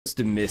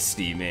to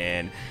Misty,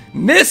 man.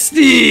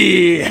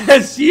 Misty!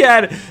 She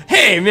had,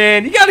 hey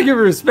man, you gotta give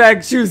her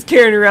respect. She was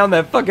carrying around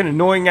that fucking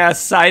annoying ass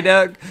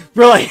Psyduck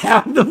for like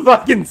half the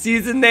fucking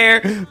season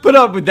there. Put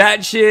up with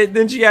that shit.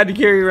 Then she had to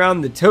carry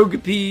around the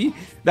Togepi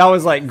that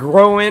was like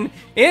growing.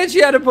 And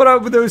she had to put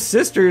up with those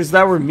sisters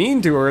that were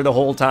mean to her the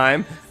whole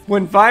time.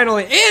 When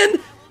finally,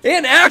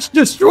 and Ash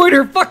destroyed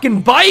her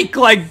fucking bike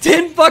like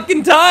 10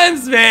 fucking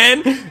times,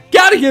 man.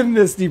 Gotta give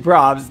Misty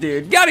props,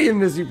 dude. Gotta give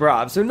Misty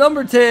props. So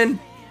number 10,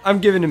 I'm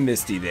giving to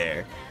Misty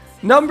there.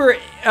 Number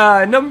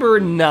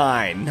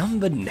 9.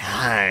 Number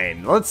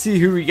 9. Let's see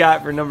who we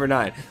got for number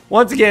 9.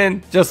 Once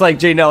again, just like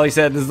Jay Nelly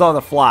said, this is on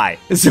the fly.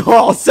 It's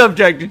all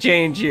subject to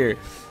change here.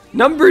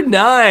 Number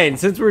 9,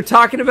 since we're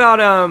talking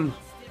about,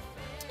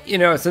 you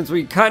know, since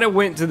we kind of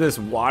went to this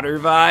water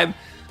vibe,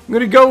 I'm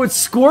gonna go with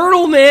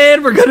Squirtle,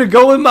 man. We're gonna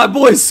go with my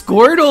boy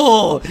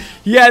Squirtle.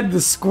 He had the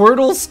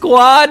Squirtle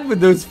squad with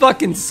those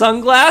fucking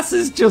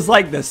sunglasses, just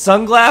like the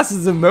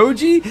sunglasses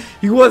emoji.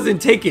 He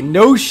wasn't taking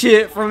no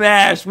shit from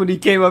Ash when he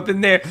came up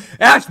in there.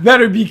 Ash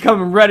better be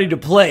coming ready to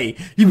play.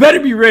 You better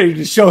be ready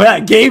to show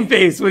that game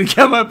face when he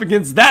come up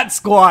against that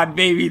squad,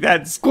 baby.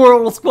 That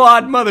Squirtle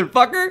squad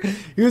motherfucker.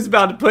 He was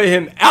about to put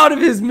him out of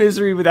his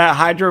misery with that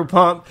hydro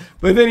pump,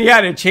 but then he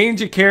had to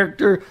change a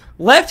character.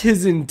 Left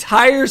his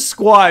entire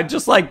squad,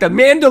 just like the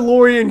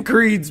Mandalorian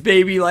Creeds,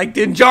 baby, like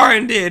Din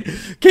Djarin did.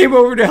 Came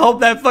over to help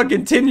that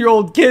fucking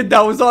 10-year-old kid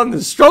that was on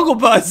the struggle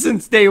bus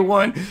since day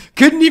one.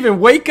 Couldn't even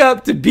wake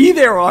up to be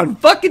there on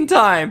fucking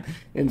time.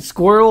 And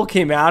Squirtle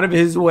came out of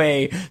his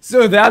way.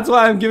 So that's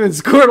why I'm giving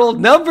Squirtle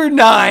number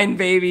 9,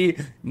 baby.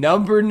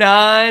 Number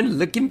 9,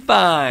 looking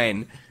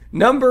fine.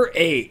 Number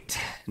 8.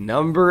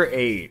 Number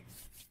 8.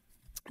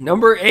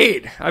 Number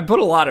 8. I put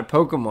a lot of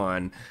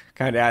Pokemon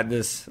kind of add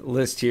this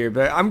list here,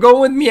 but I'm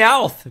going with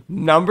Meowth.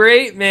 Number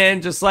 8,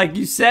 man, just like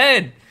you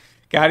said.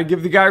 Gotta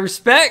give the guy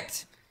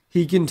respect.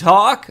 He can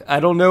talk. I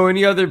don't know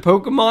any other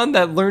Pokemon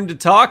that learned to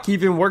talk. He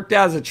even worked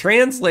as a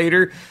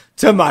translator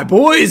to my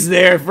boys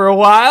there for a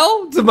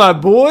while. To my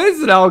boys,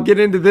 and I'll get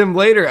into them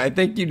later. I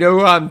think you know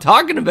who I'm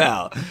talking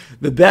about.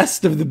 The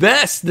best of the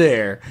best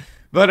there.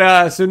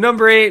 But, so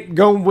number 8,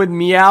 going with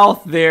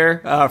Meowth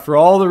there, for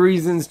all the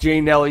reasons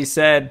Jay Nelly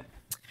said.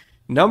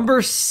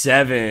 Number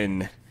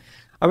 7.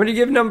 I'm going to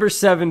give number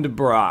 7 to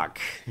Brock.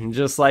 And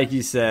just like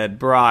you said,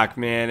 Brock,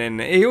 man.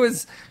 And it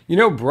was, you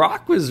know,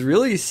 Brock was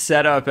really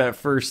set up at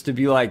first to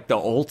be like the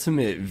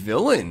ultimate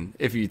villain,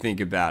 if you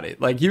think about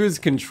it. Like, he was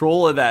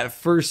control of that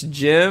first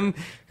gym.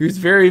 He was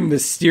very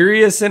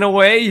mysterious in a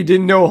way. You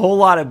didn't know a whole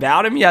lot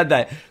about him. He had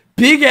that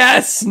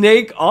big-ass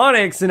snake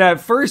Onyx, and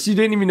at first you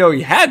didn't even know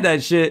he had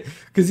that shit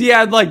because he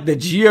had, like, the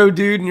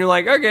Geodude, and you're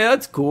like, okay,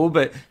 that's cool.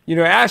 But, you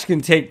know, Ash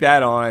can take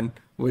that on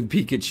with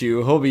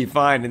Pikachu. He'll be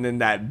fine. And then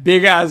that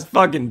big ass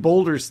fucking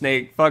boulder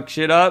snake fucked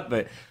shit up,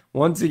 but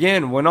once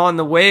again went on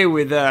the way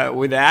with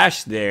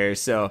Ash there.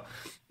 So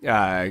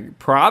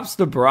props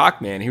to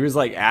Brock, man. He was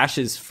like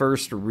Ash's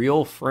first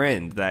real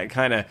friend that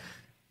kind of,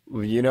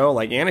 you know,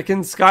 like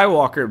Anakin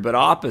Skywalker but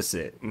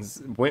opposite,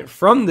 and went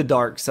from the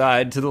dark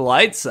side to the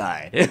light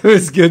side. It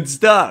was good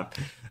stuff.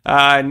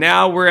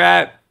 Now we're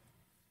at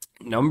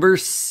number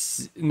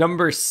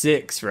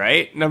 6,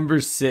 right? Number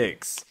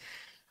 6.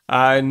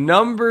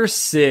 Number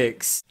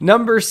 6.